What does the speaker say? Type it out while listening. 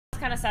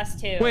kind of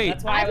sus too. Wait.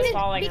 That's why I was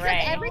following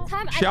Ray. Every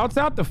time Shouts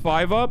out to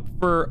 5UP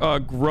for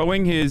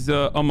growing his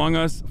Among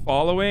Us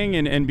following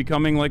and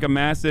becoming like a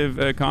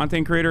massive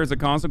content creator as a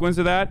consequence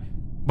of that.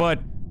 But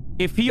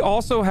if he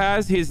also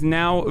has his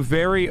now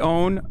very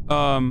own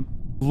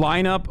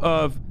lineup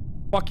of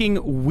fucking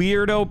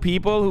weirdo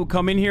people who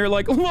come in here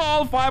like,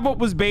 lol, 5UP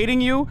was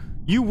baiting you,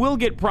 you will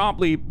get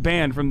promptly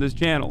banned from this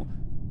channel.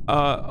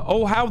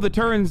 Oh, how the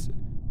turntables.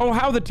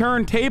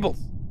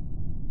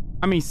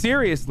 I mean,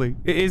 seriously,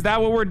 is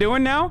that what we're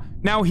doing now?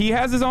 Now he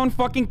has his own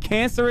fucking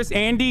cancerous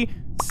Andy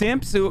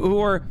simps who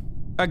are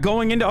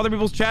going into other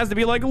people's chats to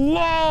be like,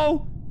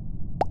 lol,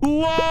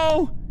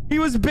 he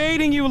was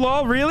baiting you,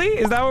 lol. Really?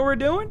 Is that what we're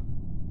doing?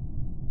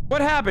 What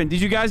happened?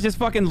 Did you guys just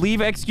fucking leave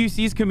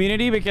XQC's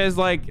community because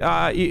like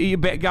you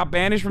got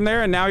banished from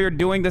there and now you're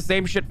doing the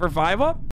same shit for 5UP?